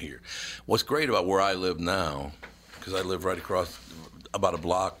around here. What's great about where I live now, because I live right across about a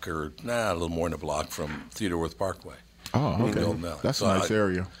block or a little more than a block from Theodore Wirth Parkway. Oh, okay. That's a nice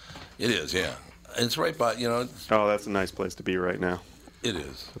area. It is, yeah. And it's right by, Oh, that's a nice place to be right now. It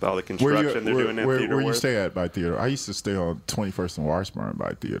is. With all the construction they're doing at Theodore Where you stay at by Theodore? I used to stay on 21st and Washburn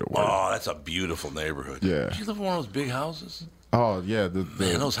by Theodore Wirth. Oh, that's a beautiful neighborhood. Yeah. Do you live in one of those big houses? Oh, yeah.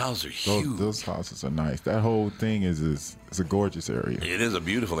 Man, those houses are huge. Those houses are nice. That whole thing is a gorgeous area. It is a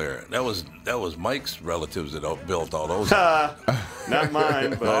beautiful area. That was Mike's relatives that built all those. Not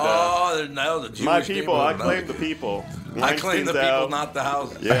mine, but my people. I claim the people. I claim the people, not the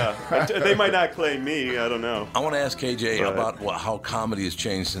houses. Yeah, they might not claim me. I don't know. I want to ask KJ about how comedy has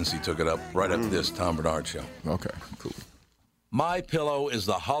changed since he took it up right after this Tom Bernard show. Okay, cool. MyPillow is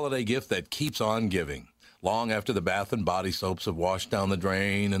the holiday gift that keeps on giving. Long after the bath and body soaps have washed down the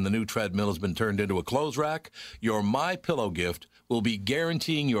drain and the new treadmill has been turned into a clothes rack, your MyPillow gift will be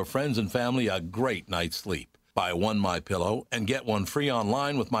guaranteeing your friends and family a great night's sleep. Buy one MyPillow and get one free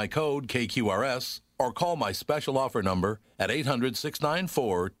online with my code KQRS, or call my special offer number at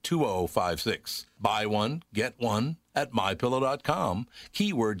 800-694-2056. Buy one, get one at MyPillow.com,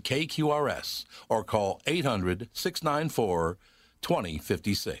 keyword KQRS, or call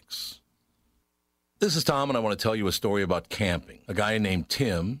 800-694-2056. This is Tom, and I want to tell you a story about camping. A guy named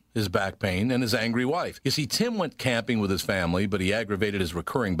Tim, his back pain, and his angry wife. You see, Tim went camping with his family, but he aggravated his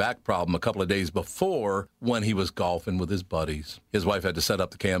recurring back problem a couple of days before when he was golfing with his buddies. His wife had to set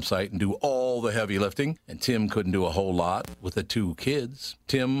up the campsite and do all the heavy lifting, and Tim couldn't do a whole lot with the 2 kids.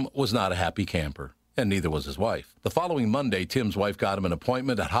 Tim was not a happy camper. And neither was his wife. The following Monday, Tim's wife got him an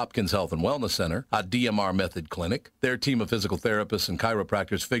appointment at Hopkins Health and Wellness Center, a DMR Method clinic. Their team of physical therapists and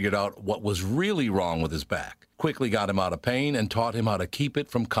chiropractors figured out what was really wrong with his back, quickly got him out of pain, and taught him how to keep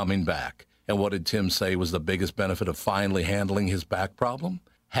it from coming back. And what did Tim say was the biggest benefit of finally handling his back problem?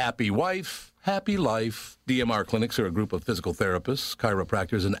 Happy wife, happy life. DMR clinics are a group of physical therapists,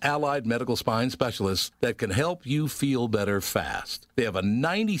 chiropractors, and allied medical spine specialists that can help you feel better fast. They have a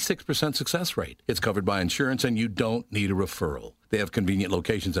 96% success rate. It's covered by insurance, and you don't need a referral. They have convenient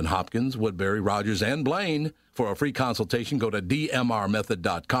locations in Hopkins, Woodbury, Rogers, and Blaine. For a free consultation, go to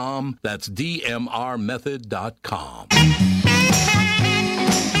dmrmethod.com. That's dmrmethod.com.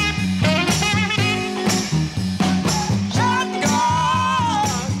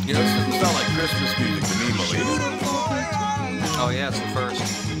 You know, this doesn't sound like Christmas music to me, Melina. Oh, yeah, it's the first.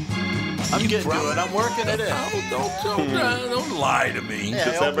 I'm getting to it. I'm working it in. Don't lie to me.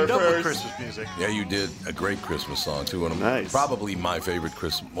 Yeah, I opened up with Christmas music. Yeah, you did a great Christmas song, too. One of nice. Probably my favorite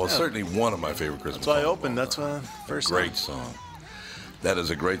Christmas. Well, certainly one of my favorite Christmas songs. That's why I opened. That's my first great song. That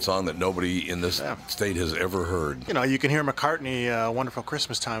is a great song that nobody in this state has ever heard. You know, you can hear McCartney, Wonderful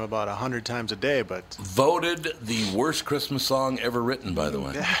Christmas Time, about 100 times a day, but... Voted the worst Christmas song ever written, by the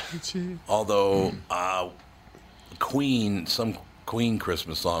way. Although some Queen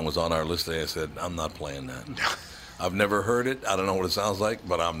Christmas song was on our list today. I said, I'm not playing that. I've never heard it. I don't know what it sounds like,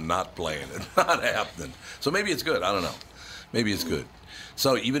 but I'm not playing it. Not happening. So maybe it's good. I don't know. Maybe it's good.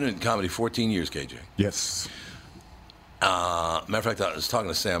 So you've been in comedy 14 years, KJ. Yes. Matter of fact, I was talking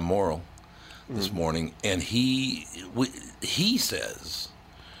to Sam Morrill this morning, and he says,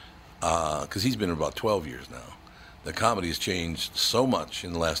 because he's been in about 12 years now, the comedy has changed so much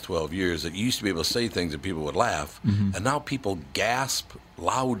in the last 12 years that you used to be able to say things that people would laugh, and now people gasp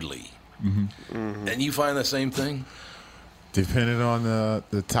loudly. And you find the same thing? Depending on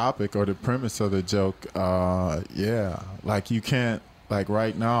the topic or the premise of the joke, yeah. Like you can't, like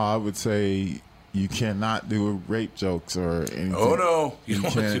right now, I would say you cannot do rape jokes or anything. Oh, no. You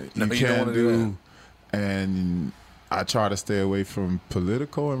can't do that. And I try to stay away from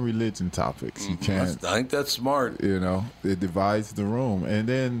political and religion topics. You can't. I think that's smart. You know, it divides the room. And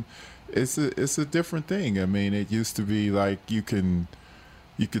then it's a different thing. I mean, it used to be like you could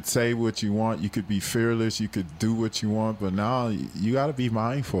say what you want. You could be fearless. You could do what you want. But now you got to be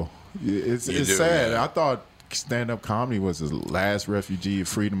mindful. It's sad. Yeah. I thought stand-up comedy was the last refugee of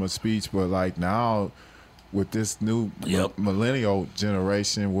freedom of speech. But like now with this new millennial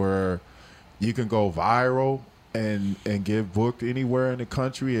generation where you can go viral and get booked anywhere in the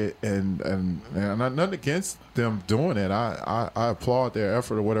country, and nothing against them doing it. I applaud their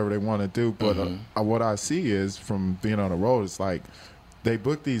effort or whatever they want to do. But what I see is from being on the road, it's like they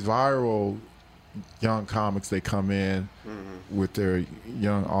book these viral young comics. They come in with their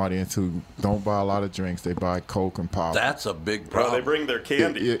young audience who don't buy a lot of drinks. They buy Coke and pop. That's a big problem. Well, they bring their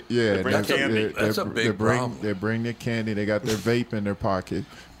candy. Yeah, they bring candy. That's a big problem. They bring their candy. They got their vape in their pocket.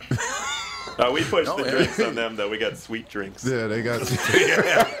 We pushed the drinks on them, though. We got sweet drinks. Yeah, they got.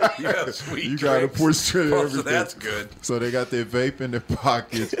 You got sweet You drinks. got to push through everything. So that's good. So they got their vape in their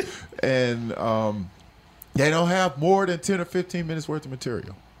pockets, and they don't have more than 10 or 15 minutes worth of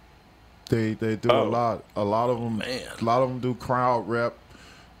material. They do a lot. A lot of them. Man. A lot of them do crowd rep.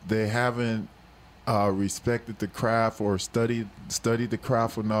 They haven't respected the craft or studied the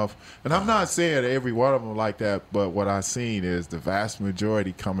craft enough. And I'm not saying every one of them like that, but what I've seen is the vast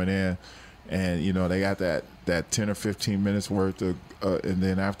majority coming in, and you know they got that 10 or 15 minutes worth of, and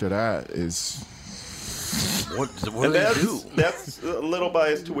then after that is. What do they do? That's a little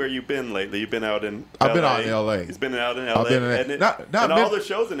biased to where you've been lately. You've been out in I've been out in L.A. He's been out in L.A. And all the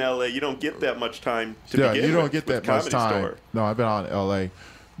shows in L.A., you don't get that much time to begin with. You don't get that much time. Store. No, I've been out in L.A.,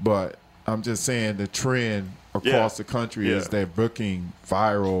 but I'm just saying the trend across the country is they're booking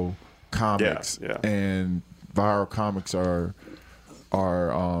viral comics, and viral comics are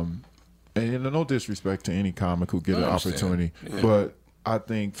and no disrespect to any comic who get an opportunity, but I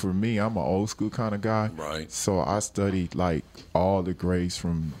think for me, I'm an old school kind of guy. Right. So I studied like all the greats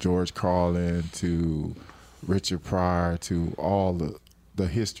from George Carlin to Richard Pryor to all the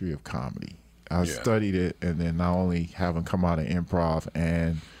history of comedy. I studied it, and then not only having come out of improv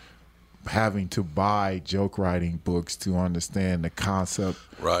and having to buy joke writing books to understand the concept,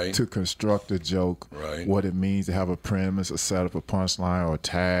 to construct a joke, what it means to have a premise, a setup, a punchline, or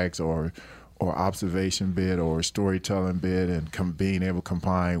tags, or observation bit, or storytelling bit, and being able to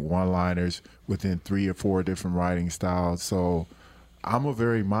combine one-liners within 3 or 4 different writing styles. So I'm a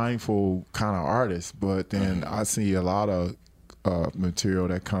very mindful kind of artist, but then I see a lot of material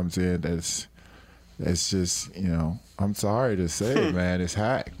that comes in that's just, you know, I'm sorry to say, man, it's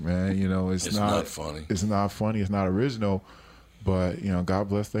hack, man. You know, it's not funny. It's not funny. It's not original. But, you know, God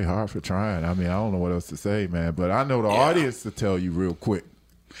bless their heart for trying. I mean, I don't know what else to say, man. But I know the audience to tell you real quick.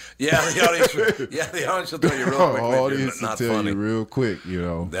 Yeah, the audience will tell you real quick. The audience will tell you real quick, you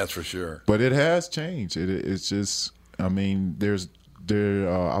know. That's for sure. But it has changed. It's just, I mean, I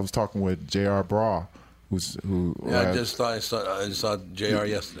was talking with J.R. Bra. I just saw JR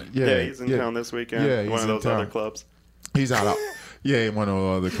yesterday. Yeah, he's in town this weekend. Yeah, he's one of those other clubs. He's out. Yeah, in one of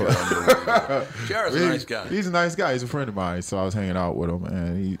those other clubs. JR's a nice guy. He's a nice guy. He's a friend of mine. So I was hanging out with him,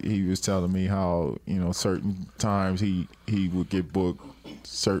 and he was telling me how, you know, certain times he would get booked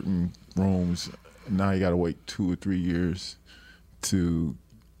certain rooms. Now you got to wait 2 or 3 years to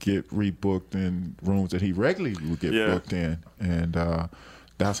get rebooked in rooms that he regularly would get booked in, and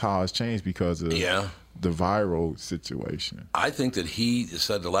that's how it's changed because of the viral situation. I think that he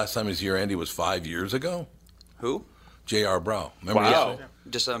said the last time he was here, Andy, was 5 years ago. Who? J.R. Brow. Remember yesterday?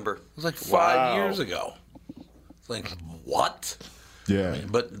 December. It was like 5 years ago. It's like, what? Yeah.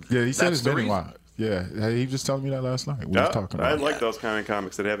 He said it's been a while. Yeah, he was just telling me that last night. We was talking about I like those kind of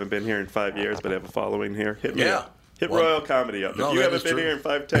comics that haven't been here in 5 years but have a following here. Hit me up. Hit Royal Comedy up. If you haven't been here in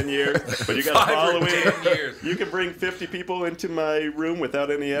 5-10 years, but you got a following, you can bring 50 people into my room without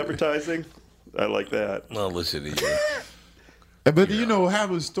any advertising. I like that. I'll listen to you. But, you know,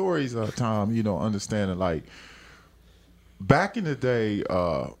 having stories, Tom, you know, understanding, like, back in the day,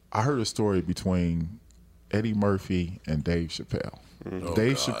 I heard a story between Eddie Murphy and Dave Chappelle.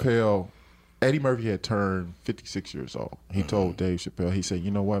 Chappelle, Eddie Murphy had turned 56 years old. He told Dave Chappelle, he said, you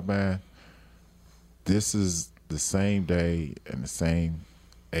know what, man, this is the same day and the same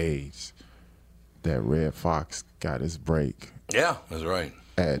age that Red Fox got his break. Yeah, that's right.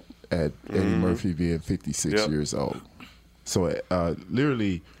 At Eddie Murphy being 56 years old. So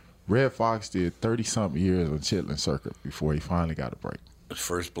literally, Red Fox did 30-something years on Chitlin Circuit before he finally got a break. The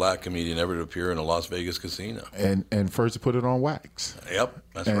first black comedian ever to appear in a Las Vegas casino. And first to put it on wax. Yep,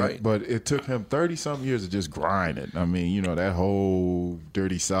 that's right. But it took him 30-something years to just grind it. I mean, you know, that whole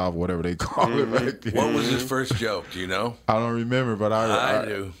Dirty South, whatever they call it right there. What was his first joke? Do you know? I don't remember, but I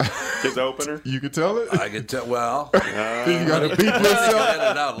do. His opener? You can tell it? I can tell. Well. You got to beep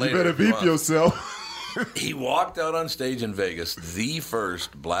yourself. You better beep yourself. He walked out on stage in Vegas, the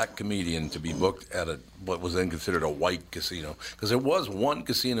first black comedian to be booked at what was then considered a white casino. Because there was one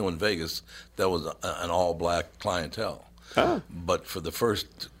casino in Vegas that was an all-black clientele. Oh. But for the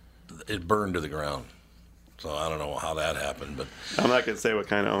first, it burned to the ground. So I don't know how that happened. But I'm not going to say what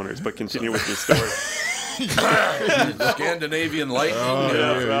kind of owners, but continue with your story. Scandinavian Lightning.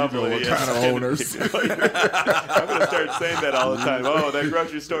 Probably. What kind of owners? I'm going to start saying that all the time. Oh, that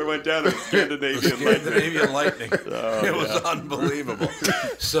grocery store went down in Scandinavian Lightning. It was unbelievable.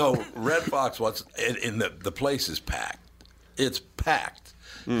 So Red Fox, the place is packed. It's packed.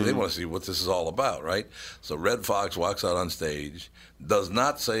 They want to see what this is all about, right? So Red Fox walks out on stage, does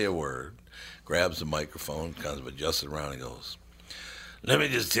not say a word, grabs the microphone, kind of adjusts it around and goes, let me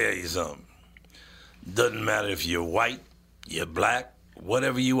just tell you something. Doesn't matter if you're white, you're black,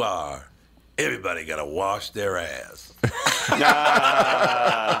 whatever you are, everybody got to wash their ass. That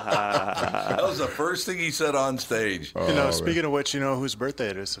was the first thing he said on stage. Speaking of which, whose birthday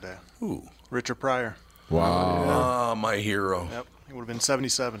it is today? Who? Richard Pryor. Wow. My hero. Yep. He would have been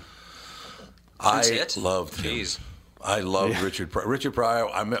 77. I loved him. I loved Richard Pryor. Richard Pryor,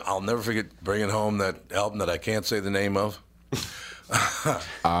 I'll never forget bringing home that album that I can't say the name of.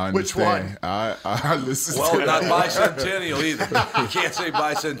 I understand. Which one? I listen to not Bicentennial either. You can't say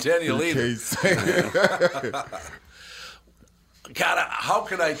Bicentennial either. Can't say it. God, how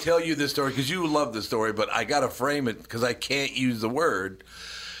can I tell you this story? Because you love the story, but I got to frame it because I can't use the word.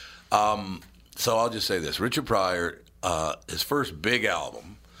 So I'll just say this. Richard Pryor, his first big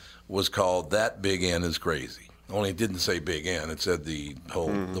album was called That Big N Is Crazy. Only it didn't say Big N. It said the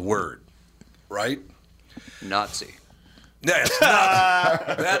word, right? Nazi. Yeah, it's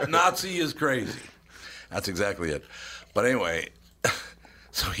Nazi. That Nazi is crazy. That's exactly it. But anyway,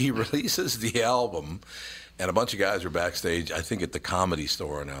 so he releases the album, and a bunch of guys are backstage, I think at the Comedy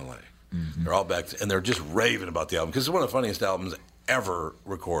Store in L.A. Mm-hmm. They're all back, and they're just raving about the album because it's one of the funniest albums ever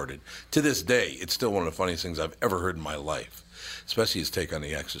recorded. To this day, it's still one of the funniest things I've ever heard in my life. Especially his take on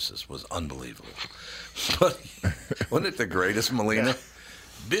The Exorcist was unbelievable. But wasn't it the greatest, Melina? Yeah.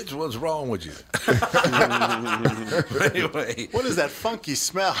 Bitch, what's wrong with you? Anyway. What is that funky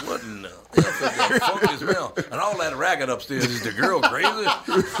smell? What in the that funky smell? And all that racket upstairs, is the girl crazy?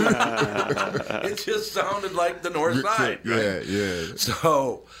 It just sounded like the North Side. Right? Yeah.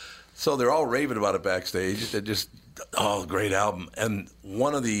 So they're all raving about it backstage. They're just, great album. And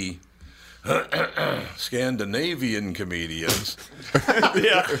one of the Scandinavian comedians.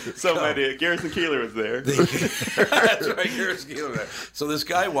 Yeah, somebody. Garrison Keillor was there. That's right, Garrison Keillor was there. So this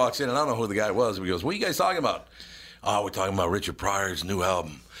guy walks in, and I don't know who the guy was. He goes, "What are you guys talking about?" "Oh, we're talking about Richard Pryor's new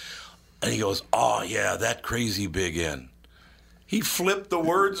album." And he goes, "Oh, yeah, That Crazy Big N." He flipped the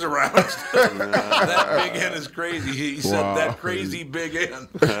words around. That Big N is crazy. He said, "That Crazy Big N."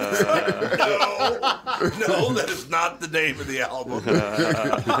 No, that is not the name of the album.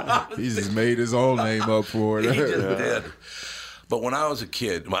 He just made his own name up for it. He just did. But when I was a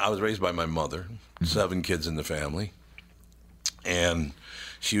kid, I was raised by my mother, 7 kids in the family, and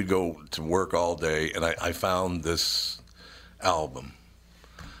she would go to work all day, and I found this album,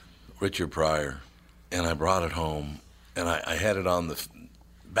 Richard Pryor, and I brought it home. And I had it on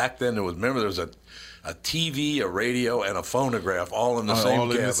back then there was a TV, a radio, and a phonograph all in the same cabinet.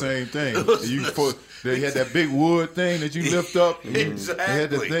 All in the same thing. They had that big wood thing that you lift up. Exactly. They had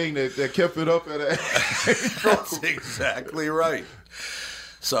the thing that kept it up at a That's exactly right.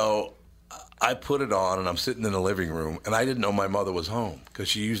 So I put it on, and I'm sitting in the living room, and I didn't know my mother was home because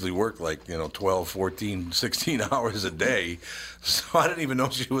she usually worked 12, 14, 16 hours a day. So I didn't even know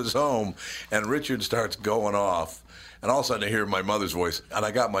she was home. And Richard starts going off. And all of a sudden I hear my mother's voice, and I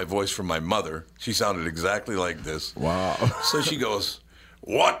got my voice from my mother. She sounded exactly like this. Wow. So she goes,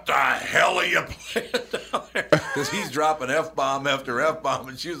 "What the hell are you playing down there?" Because he's dropping F-bomb after F-bomb,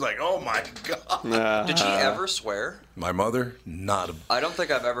 and she was like, "Oh, my God." Did she ever swear? My mother? Not a... I don't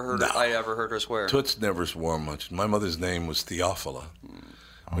think I've ever heard her swear. Toots never swore much. My mother's name was Theophila,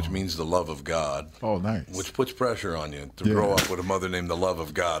 which means the love of God. Oh, nice. Which puts pressure on you to grow up with a mother named the love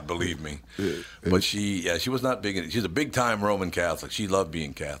of God, believe me. But she was not big. She's a big-time Roman Catholic. She loved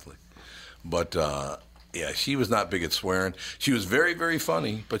being Catholic. But, she was not big at swearing. She was very, very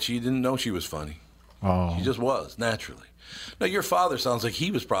funny, but she didn't know she was funny. Oh. She just was, naturally. Now, your father sounds like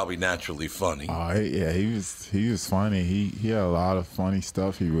he was probably naturally funny. Oh, yeah, he was funny. He had a lot of funny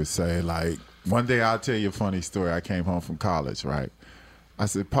stuff he would say. Like, one day I'll tell you a funny story. I came home from college, right? I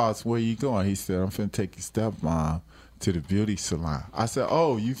said, "Pops, where you going?" He said, "I'm finna take your stepmom to the beauty salon." I said,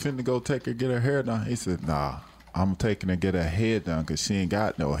 "Oh, you finna go take her get her hair done?" He said, "Nah, I'm taking her get her hair done because she ain't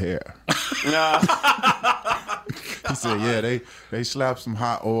got no hair." He said, "Yeah, they slap some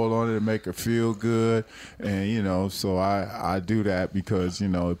hot oil on it to make her feel good, and so I do that because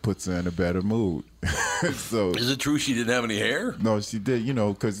it puts her in a better mood." So is it true she didn't have any hair? No, she did.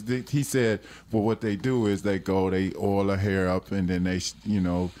 Because he said, well, what they do is they oil her hair up, and then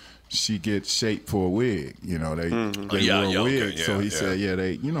she gets shaped for a wig. They wear a wig. Okay, so he said,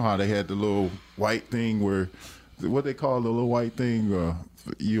 they how they had the little white thing where, what they call the little white thing.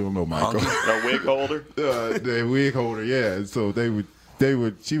 You don't know, Michael. A wig holder. The wig holder, yeah. So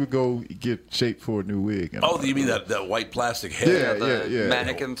she would go get shaped for a new wig. Oh, you mean that white plastic head? Yeah.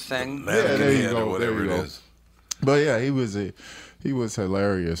 Mannequin thing. There you go. Whatever it is. But yeah, he was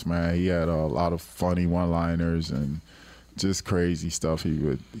hilarious, man. He had a lot of funny one-liners and just crazy stuff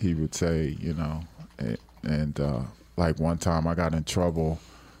he would say, and like one time I got in trouble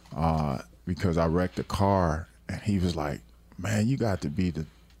because I wrecked a car, and he was like, "Man, you got to be the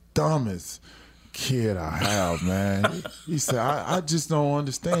dumbest kid I have, man." He said, I just don't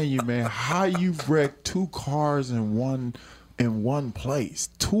understand you, man. How you wrecked 2 cars in one place,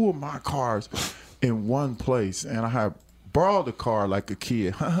 2 of my cars in one place, and I had borrowed the car like a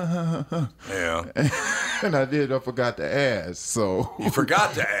kid. Yeah. And I forgot to ask. So you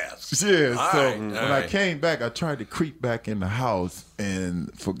forgot to ask. Yeah. When I came back, I tried to creep back in the house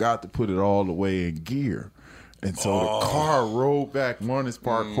and forgot to put it all the way in gear. And so the car rolled back. One is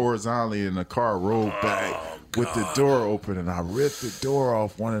parked horizontally, and the car rolled back with the door open. And I ripped the door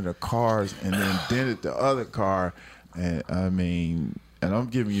off one of the cars and then dented the other car. And and I'm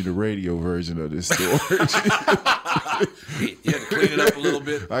giving you the radio version of this story. You had to clean it up a little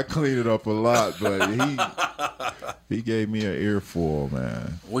bit? I cleaned it up a lot, but he gave me an earful,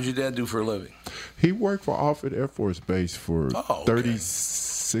 man. What'd your dad do for a living? He worked for Offutt Air Force Base for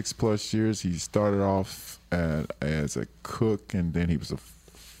 36 plus years. He started off as a cook, and then he was a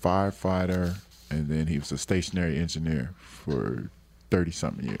firefighter, and then he was a stationary engineer for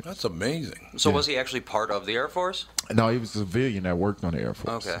 30-something years. That's amazing. So was he actually part of the Air Force? No, he was a civilian that worked on the Air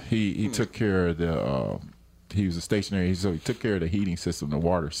Force. Okay. He took care of the. He was a stationary, so he took care of the heating system, the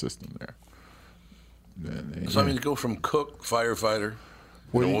water system there. So to go from cook, firefighter.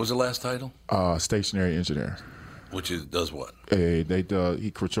 What was the last title? Stationary engineer. Which does what?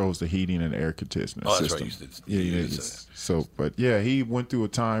 He controls the heating and air conditioning system. That's right. You did say that. So, but yeah, he went through a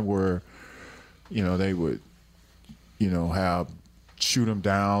time where, they would, shoot him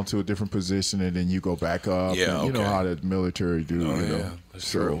down to a different position, and then you go back up. Yeah, you know how the military do. Yeah, that's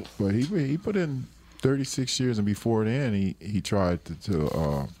true. But he put in 36 years, and before then, he tried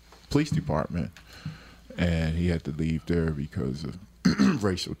to police department, and he had to leave there because of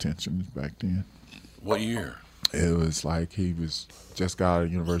racial tensions back then. What year? It was like he was just got out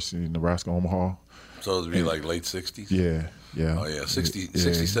of University of Nebraska, Omaha. So it would be like late 60s? Yeah. Oh, yeah.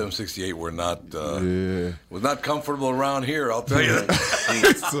 67, 68 were not was not comfortable around here, I'll tell you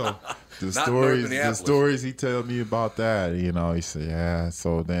that. So the stories he told me about that, he said, yeah.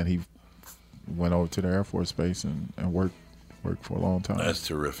 So then he went over to the Air Force Base and worked for a long time. That's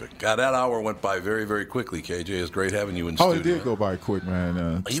terrific. God, that hour went by very, very quickly, KJ. It's great having you in studio. Oh, it did go by quick,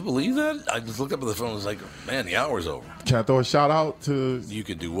 man. You believe that? I just looked up at the phone and was like, man, the hour's over. Can I throw a shout out to... You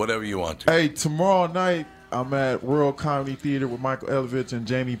can do whatever you want to. Hey, tomorrow night, I'm at World Comedy Theater with Michael Elovich and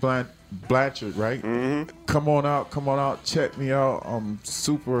Jamie Blanchard, right? Mm-hmm. Come on out. Check me out. I'm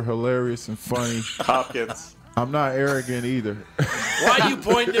super hilarious and funny. Hopkins. I'm not arrogant either. Why are you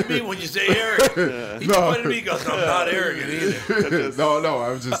pointing at me when you say arrogant? He pointed at me and goes, I'm not arrogant either. No, I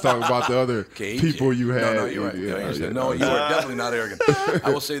was just talking about the other people you had. No, you're right. No, you are definitely not arrogant. I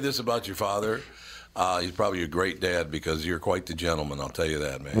will say this about your father. He's probably a great dad because you're quite the gentleman, I'll tell you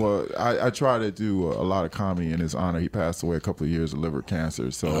that, man. Well, I try to do a lot of comedy in his honor. He passed away a couple of years of liver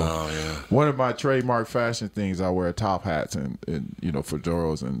cancer. So one of my trademark fashion things, I wear top hats and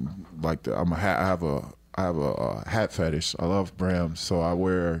fedoras, and I have a hat fetish. I love brims, so I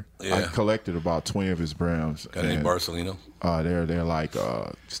wear. Yeah. I collected about 20 of his brims. Got any Barcelona? They're like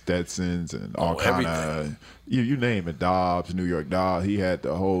Stetsons and all kind of. You name it, Dobbs, New York Dobbs. He had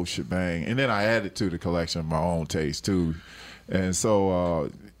the whole shebang, and then I added to the collection my own taste too. And so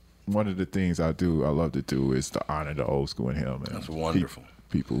one of the things I love to do is to honor the old school in him. That's wonderful.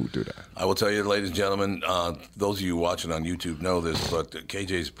 People who do that. I will tell you, ladies and gentlemen, those of you watching on YouTube know this, but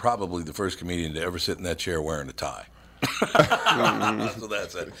KJ is probably the first comedian to ever sit in that chair wearing a tie. So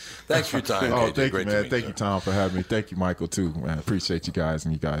that's it. Thanks for your time, KJ. Thank Great you, man. Thank you, Tom, for having me. Thank you, Michael, too, man. I appreciate you guys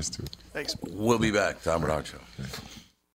and you guys, too. Thanks. We'll be back. Tom Bernard Show.